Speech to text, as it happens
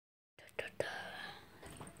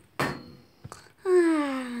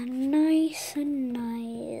Ah, nice and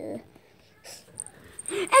nice.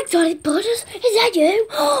 Exotic Butters, is that you?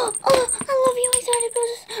 Oh, I love you, Exotic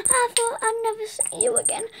Butters. I thought I'd never see you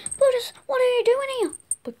again. Butters, what are you doing here?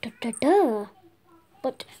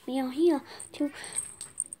 But we are here to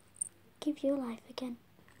give you life again.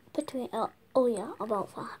 But wait, oh yeah, about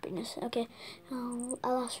for happiness. Okay, I'll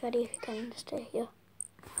ask Freddy if you can stay here.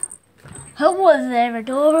 Hello there,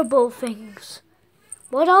 adorable things.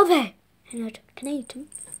 What are they? Can I eat them?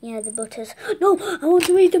 Yeah, the butters. No, I want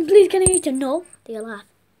to eat them. Please, can I eat them? No, they're alive.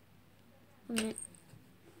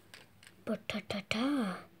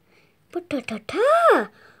 Butter-ta-ta. Butter-ta-ta.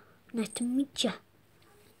 Nice to meet you.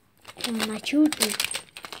 Nice to meet you.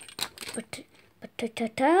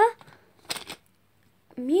 Butter-ta-ta.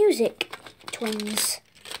 Music twins.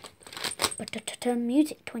 Butter-ta-ta.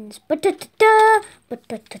 Music twins. Butter-ta-ta.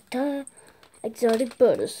 Butter-ta-ta. Exotic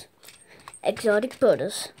Butters. Exotic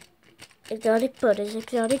Butters. Exotic Butters.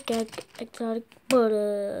 Exotic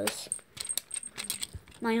Butters.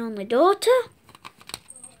 My only daughter.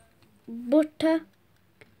 Butter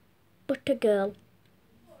girl.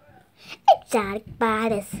 Exotic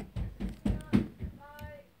Butters.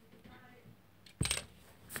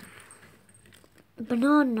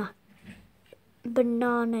 Banana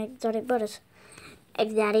Exotic Butters.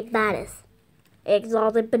 Exotic Butters.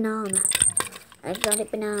 Exotic banana.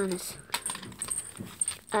 Exotic bananas.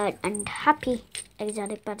 And happy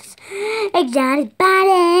Exotic Butters. Exotic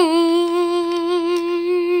Butters.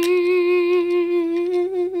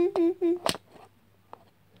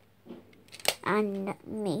 And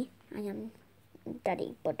me, I am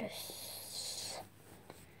Daddy Butters.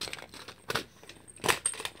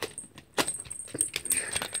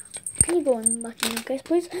 Can you go in back in your case,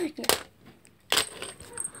 please? Yeah.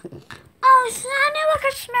 Oh, so I knew I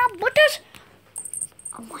could smell Butters.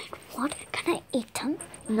 Oh my, what? Can I eat them?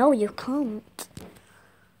 No, you can't.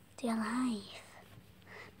 They're alive.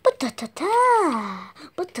 Butter-ta-ta.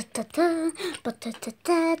 Butter-ta-ta.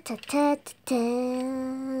 Butter-ta-ta-ta-ta-ta.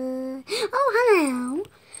 Oh,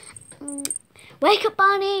 hello. Wake up,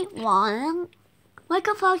 Bonnie. One. Wake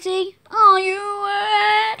up, Foxy. Oh, you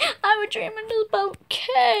I was dreaming about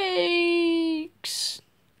cakes.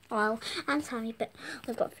 Well, I'm sorry, but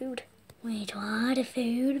we've got food. We don't have the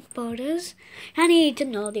food, Butters. I need to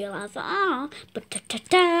know the alive. Ah, but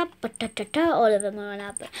all of them are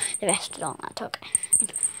alive, but the rest don't. That's okay.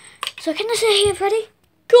 So can I sit here, Freddy?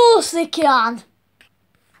 Of course they can.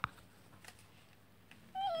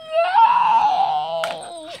 Yay!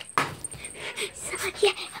 So,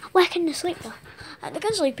 yeah, where can they sleep though? They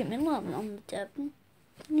can sleep in the middle on the table.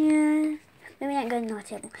 Yeah, maybe not going on the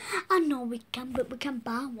table. I know we can, but we can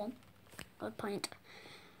buy one. Good point.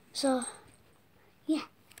 So, yeah,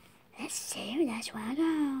 let's see, that's where I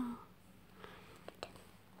go.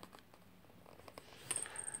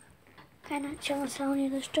 Can I tell you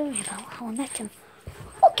the story about how I met him?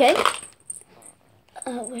 Okay.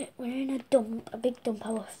 We're in a dump, a big dump.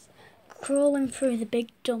 I was crawling through the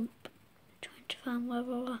big dump, trying to find where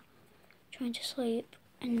we were, trying to sleep.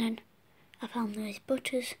 And then I found those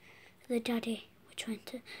Butters, the daddy, were trying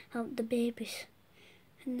to help the babies.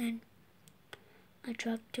 And then I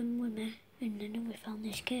dragged them with me, and then we found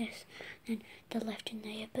this case, and they left in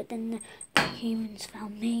there. But then the humans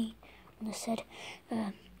found me, and they said,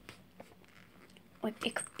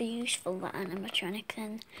 it could be useful, that animatronic.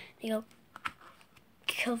 Then they all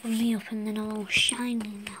cover me up, and then I'm all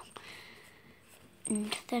shiny now.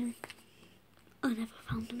 And then I never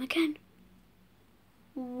found them again.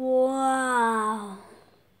 Wow!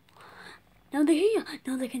 Now they're here.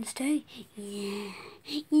 Now they can stay. Yeah.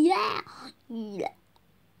 Yeah. Yeah.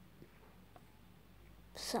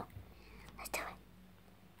 So, let's do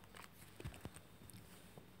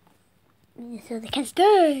it. So they can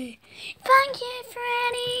stay. Thank you,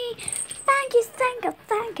 Freddy. Thank you, thank you,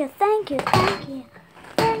 thank you, thank you, thank you,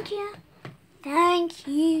 thank you, thank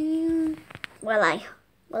you. Well,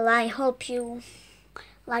 I hope you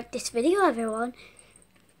like this video, everyone.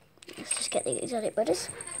 Let's just get the Exotic Butters.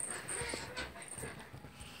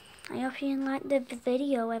 I hope you like the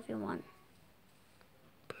video, everyone.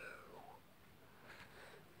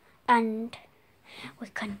 And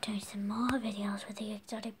we're going to do some more videos with the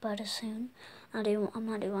Exotic Butters soon. I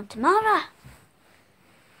might do one tomorrow.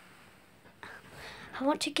 I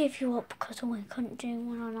want to give you up because we couldn't do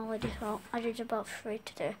one on holiday, so I did about 3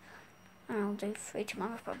 today. And I'll do 3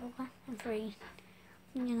 tomorrow probably. And 3,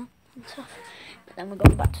 you know, and stuff. But then we're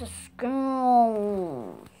going back to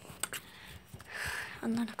school.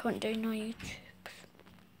 And then I couldn't do no YouTube.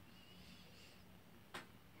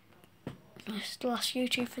 It's the last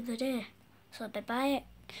YouTube for the day. So bye-bye.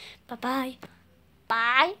 Bye-bye.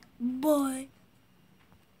 Bye. Bye.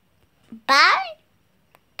 Bye.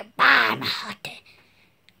 Goodbye, my hearty.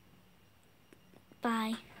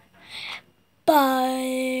 Bye.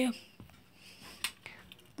 Bye.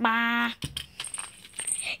 Bye.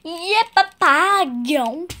 Yeah, bye-bye,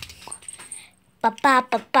 yo. Bye-bye,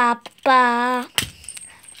 bye-bye, bye-bye.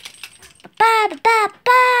 Bye-bye,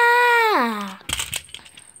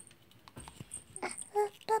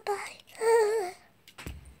 bye-bye, bye-bye.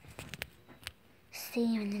 See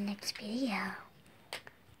you in the next video.